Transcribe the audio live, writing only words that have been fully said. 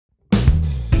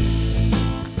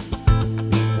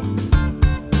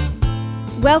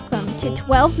Welcome to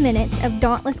 12 minutes of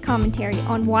dauntless commentary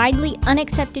on widely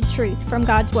unaccepted truth from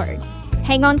God's Word.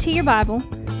 Hang on to your Bible.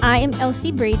 I am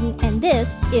Elsie Breeden, and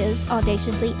this is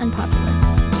Audaciously Unpopular.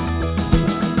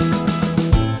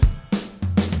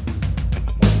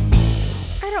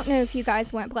 I don't know if you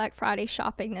guys went Black Friday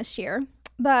shopping this year,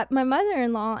 but my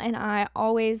mother-in-law and I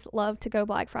always love to go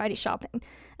Black Friday shopping.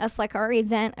 That's like our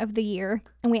event of the year,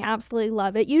 and we absolutely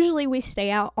love it. Usually we stay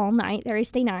out all night,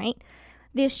 Thursday night.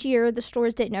 This year, the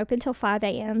stores didn't open till 5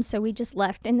 a.m., so we just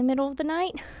left in the middle of the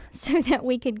night so that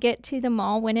we could get to the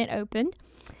mall when it opened.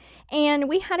 And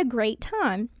we had a great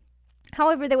time.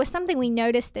 However, there was something we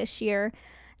noticed this year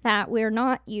that we're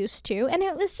not used to, and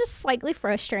it was just slightly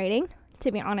frustrating,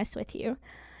 to be honest with you.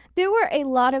 There were a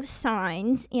lot of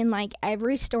signs in like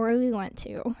every store we went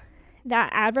to that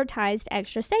advertised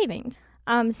extra savings.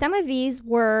 Some of these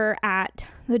were at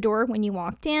the door when you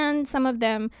walked in. Some of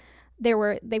them they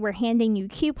were handing you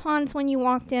coupons when you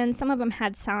walked in. Some of them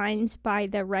had signs by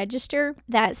the register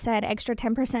that said extra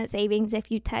 10% savings if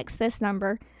you text this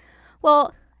number.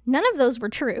 Well, none of those were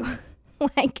true.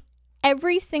 Like,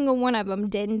 every single one of them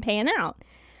didn't pan out.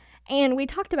 And we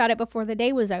talked about it before the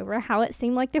day was over, how it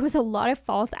seemed like there was a lot of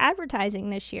false advertising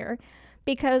this year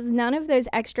because none of those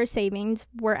extra savings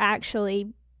were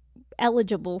actually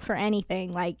eligible for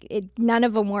anything. None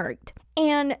of them worked.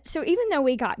 And so even though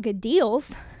we got good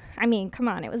deals, I mean, come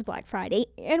on, it was Black Friday,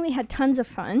 and we had tons of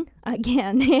fun.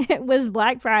 Again, it was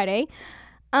Black Friday.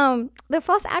 The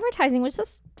false advertising was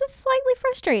just slightly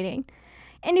frustrating.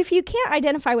 And if you can't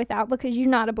identify with that because you're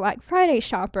not a Black Friday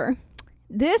shopper,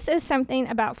 this is something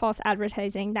about false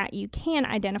advertising that you can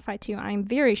identify to. I'm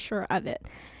very sure of it.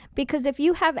 Because if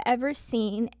you have ever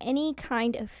seen any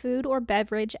kind of food or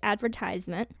beverage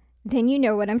advertisement, then you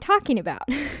know what I'm talking about.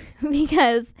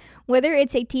 Because whether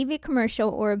it's a TV commercial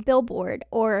or a billboard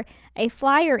or a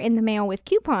flyer in the mail with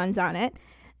coupons on it,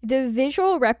 the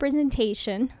visual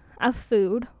representation of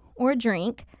food or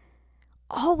drink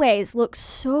always looks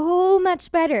so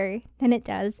much better than it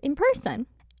does in person.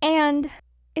 And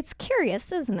it's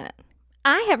curious, isn't it?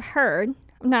 I have heard,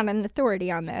 I'm not an authority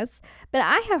on this, but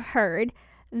I have heard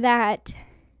that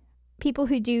people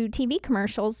who do TV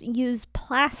commercials use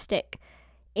plastic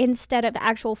instead of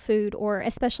actual food or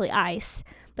especially ice,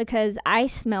 because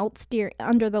ice melts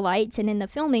under the lights and in the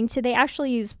filming, so they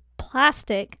actually use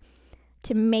plastic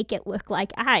to make it look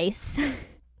like ice.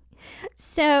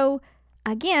 So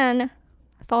again,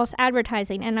 false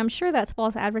advertising, and I'm sure that's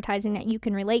false advertising that you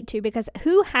can relate to, because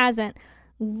who hasn't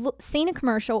seen a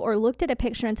commercial or looked at a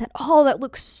picture and said, oh, that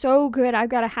looks so good, I've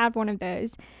got to have one of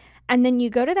those. And then you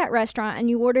go to that restaurant and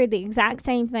you order the exact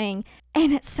same thing,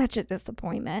 and it's such a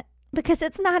disappointment. Because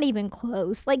it's not even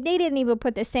close. Like, they didn't even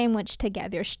put the sandwich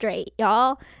together straight,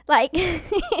 y'all. Like,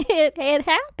 it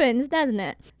happens, doesn't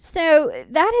it? So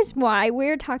that is why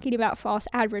we're talking about false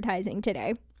advertising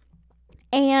today.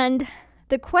 And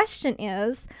the question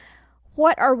is,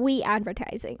 what are we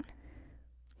advertising?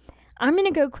 I'm going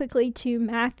to go quickly to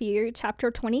Matthew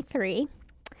chapter 23.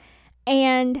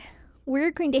 And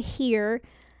we're going to hear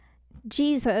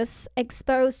Jesus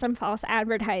expose some false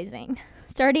advertising.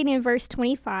 Starting in verse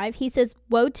 25, he says,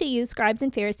 "Woe to you, scribes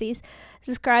and Pharisees."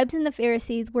 The scribes and the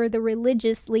Pharisees were the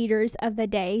religious leaders of the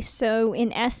day. So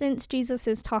in essence, Jesus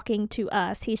is talking to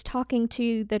us. He's talking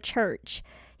to the church.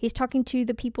 He's talking to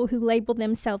the people who label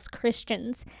themselves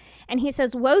Christians. And he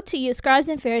says, "Woe to you, scribes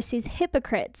and Pharisees,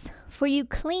 hypocrites, for you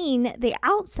clean the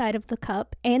outside of the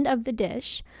cup and of the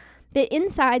dish, but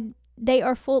inside they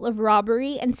are full of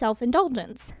robbery and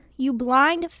self-indulgence. You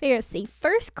blind Pharisee,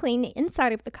 first clean the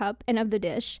inside of the cup and of the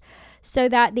dish, so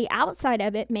that the outside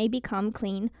of it may become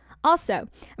clean also."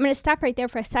 I'm going to stop right there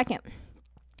for a second.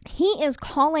 He is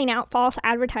calling out false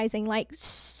advertising like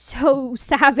so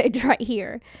savage right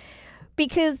here,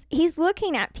 because he's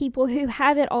looking at people who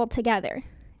have it all together.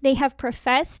 They have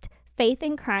professed faith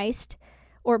in Christ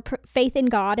or faith in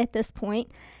God at this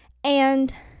point,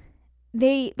 and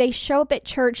they show up at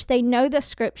church. They know the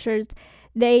scriptures.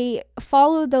 They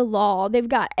follow the law. They've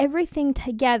got everything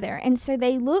together. And so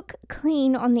they look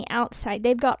clean on the outside.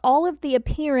 They've got all of the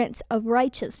appearance of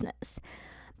righteousness.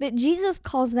 But Jesus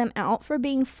calls them out for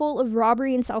being full of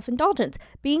robbery and self-indulgence,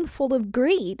 being full of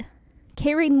greed,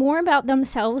 caring more about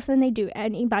themselves than they do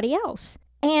anybody else.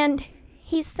 And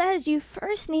he says you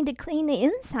first need to clean the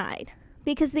inside,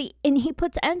 and he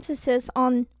puts emphasis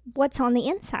on what's on the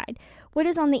inside. What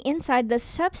is on the inside, the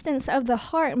substance of the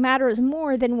heart, matters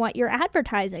more than what you're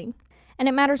advertising. And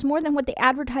it matters more than what the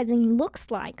advertising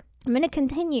looks like. I'm going to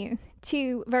continue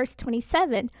to verse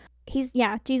 27.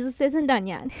 Jesus isn't done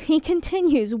yet. He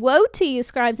continues, "Woe to you,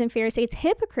 scribes and Pharisees,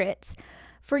 hypocrites,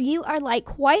 For you are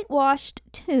like whitewashed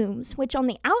tombs, which on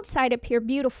the outside appear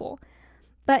beautiful,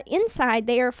 but inside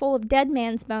they are full of dead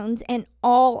man's bones and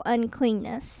all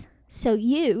uncleanness. So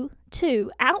you,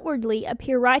 too, outwardly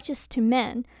appear righteous to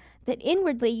men, but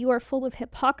inwardly you are full of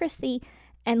hypocrisy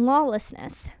and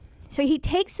lawlessness. So he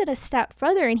takes it a step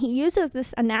further, and he uses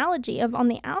this analogy of on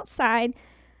the outside,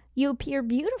 you appear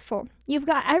beautiful. You've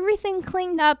got everything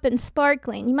cleaned up and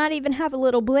sparkling. You might even have a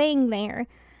little bling there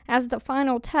as the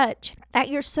final touch, that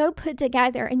you're so put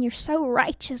together and you're so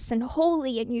righteous and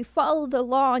holy and you follow the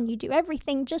law and you do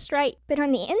everything just right. But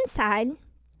on the inside,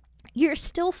 you're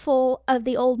still full of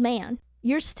the old man.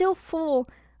 You're still full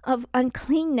of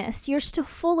uncleanness. You're still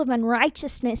full of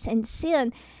unrighteousness and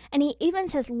sin. And he even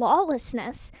says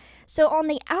lawlessness. So on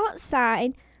the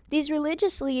outside, these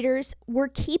religious leaders were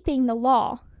keeping the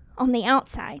law on the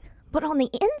outside. But on the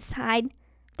inside,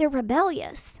 they're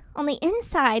rebellious. On the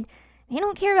inside, they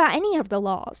don't care about any of the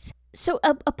laws. So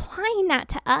applying that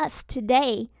to us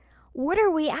today, what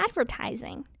are we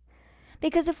advertising?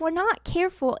 Because if we're not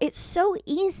careful, it's so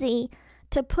easy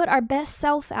to put our best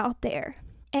self out there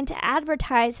and to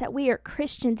advertise that we are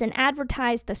Christians and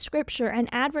advertise the scripture and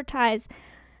advertise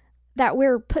that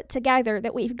we're put together,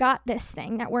 that we've got this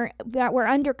thing, that we're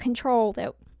under control,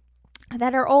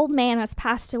 that our old man has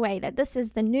passed away, that this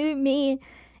is the new me.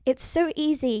 It's so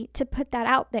easy to put that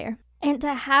out there. And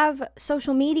to have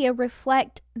social media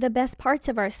reflect the best parts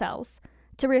of ourselves,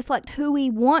 to reflect who we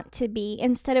want to be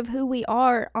instead of who we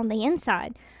are on the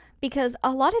inside. Because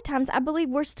a lot of times I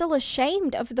believe we're still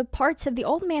ashamed of the parts of the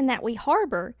old man that we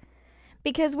harbor.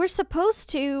 Because we're supposed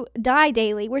to die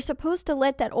daily. We're supposed to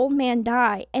let that old man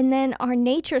die. And then our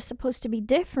nature is supposed to be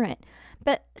different.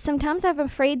 But sometimes I'm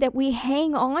afraid that we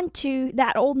hang on to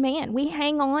that old man. We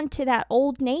hang on to that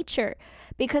old nature.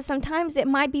 Because sometimes it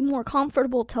might be more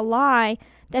comfortable to lie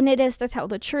than it is to tell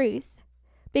the truth.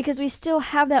 Because we still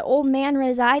have that old man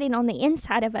residing on the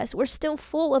inside of us. We're still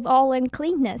full of all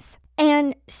uncleanness.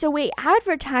 And so we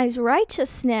advertise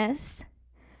righteousness,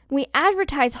 we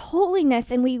advertise holiness,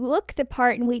 and we look the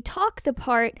part and we talk the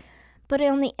part, but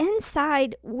on the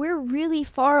inside, we're really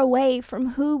far away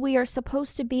from who we are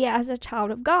supposed to be as a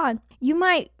child of God. You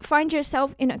might find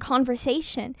yourself in a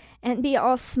conversation and be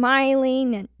all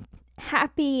smiling and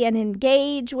happy and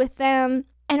engage with them.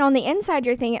 And on the inside,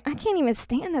 you're thinking, I can't even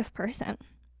stand this person.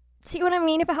 See what I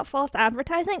mean about false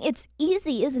advertising? It's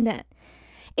easy, isn't it?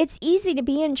 It's easy to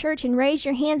be in church and raise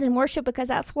your hands and worship because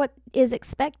that's what is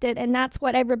expected and that's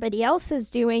what everybody else is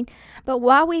doing. But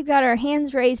while we've got our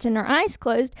hands raised and our eyes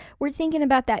closed, we're thinking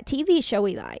about that TV show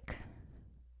we like.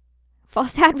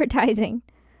 False advertising.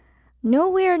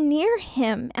 Nowhere near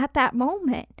him at that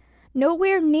moment.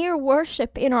 Nowhere near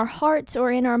worship in our hearts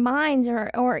or in our minds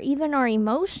or even our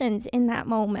emotions in that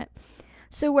moment.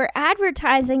 So we're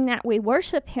advertising that we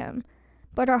worship him,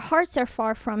 but our hearts are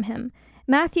far from him.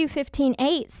 Matthew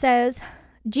 15:8 says,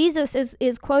 Jesus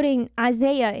is quoting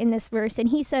Isaiah in this verse, and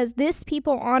he says, "This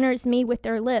people honors me with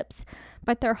their lips,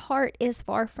 but their heart is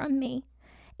far from me."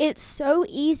 It's so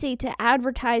easy to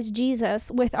advertise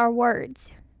Jesus with our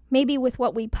words, maybe with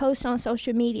what we post on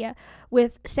social media,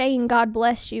 with saying God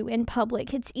bless you in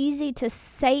public. It's easy to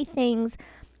say things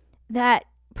that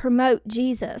promote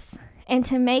Jesus and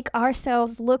to make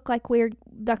ourselves look like we're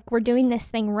doing this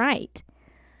thing right.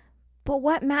 But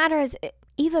what matters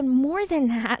even more than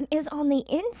that is on the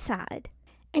inside.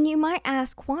 And you might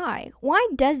ask why? Why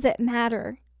does it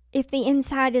matter if the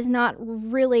inside is not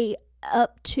really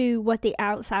up to what the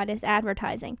outside is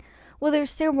advertising? Well,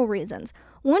 there's several reasons.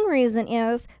 One reason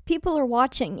is people are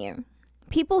watching you.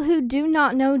 People who do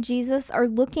not know Jesus are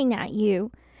looking at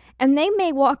you, and they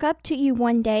may walk up to you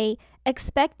one day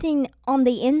expecting on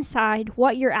the inside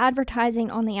what you're advertising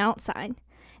on the outside.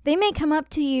 They may come up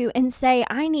to you and say,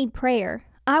 I need prayer.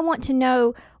 I want to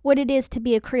know what it is to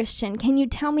be a Christian. Can you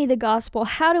tell me the gospel?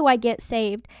 How do I get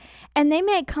saved? And they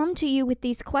may come to you with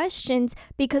these questions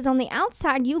because on the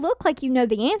outside, you look like you know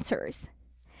the answers.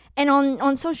 And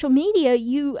on social media,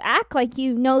 you act like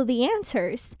you know the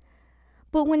answers.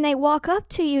 But when they walk up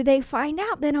to you, they find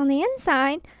out that on the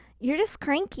inside, you're just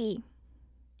cranky.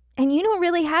 And you don't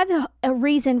really have a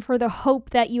reason for the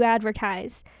hope that you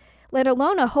advertise, let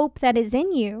alone a hope that is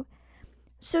in you.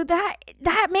 So that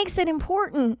makes it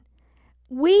important.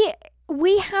 We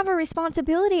have a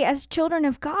responsibility as children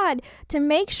of God to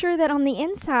make sure that on the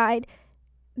inside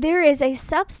there is a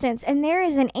substance and there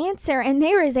is an answer and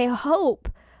there is a hope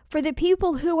for the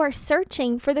people who are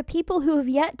searching, for the people who have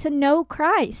yet to know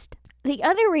Christ. The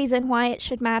other reason why it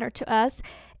should matter to us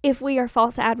if we are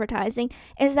false advertising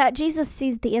is that Jesus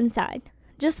sees the inside.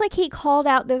 Just like he called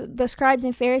out the scribes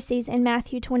and Pharisees in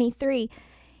Matthew 23,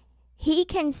 He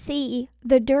can see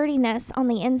the dirtiness on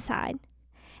the inside.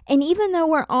 And even though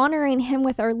we're honoring him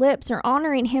with our lips or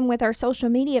honoring him with our social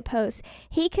media posts,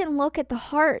 he can look at the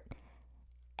heart,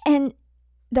 and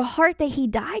the heart that he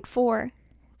died for,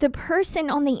 the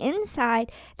person on the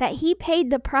inside that he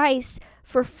paid the price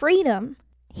for freedom.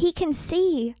 He can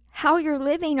see how you're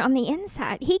living on the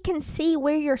inside. He can see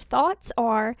where your thoughts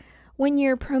are when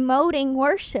you're promoting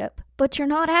worship, but you're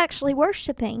not actually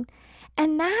worshiping.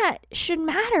 And that should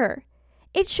matter.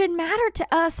 It should matter to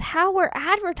us how we're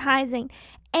advertising,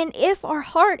 and if our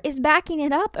heart is backing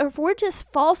it up, or if we're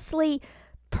just falsely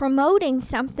promoting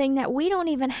something that we don't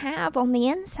even have on the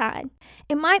inside.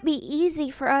 It might be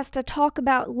easy for us to talk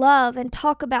about love and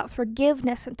talk about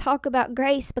forgiveness and talk about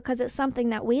grace because it's something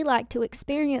that we like to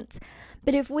experience.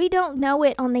 But if we don't know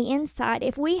it on the inside,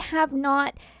 if we have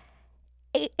not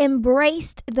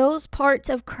embraced those parts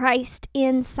of Christ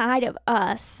inside of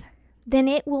us, then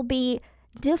it will be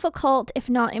difficult, if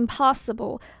not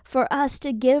impossible, for us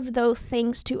to give those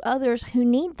things to others who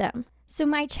need them. So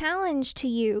my challenge to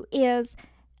you is,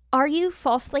 are you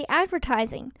falsely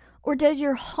advertising? Or does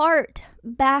your heart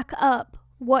back up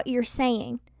what you're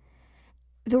saying?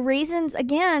 The reasons,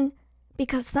 again,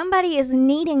 because somebody is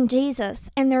needing Jesus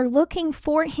and they're looking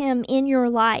for him in your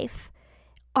life.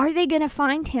 Are they going to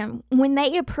find him? When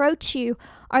they approach you,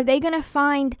 are they going to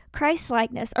find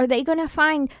Christ-likeness? Are they going to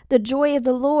find the joy of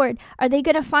the Lord? Are they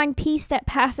going to find peace that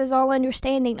passes all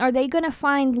understanding? Are they going to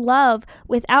find love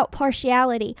without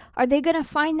partiality? Are they going to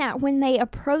find that when they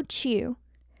approach you?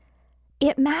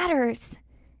 It matters.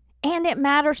 And it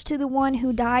matters to the one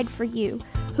who died for you,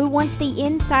 who wants the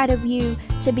inside of you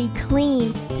to be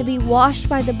clean, to be washed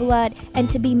by the blood, and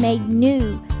to be made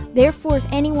new. Therefore, if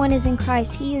anyone is in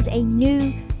Christ, he is a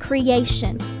new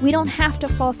creation. We don't have to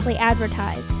falsely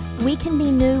advertise. We can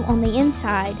be new on the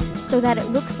inside so that it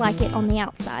looks like it on the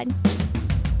outside.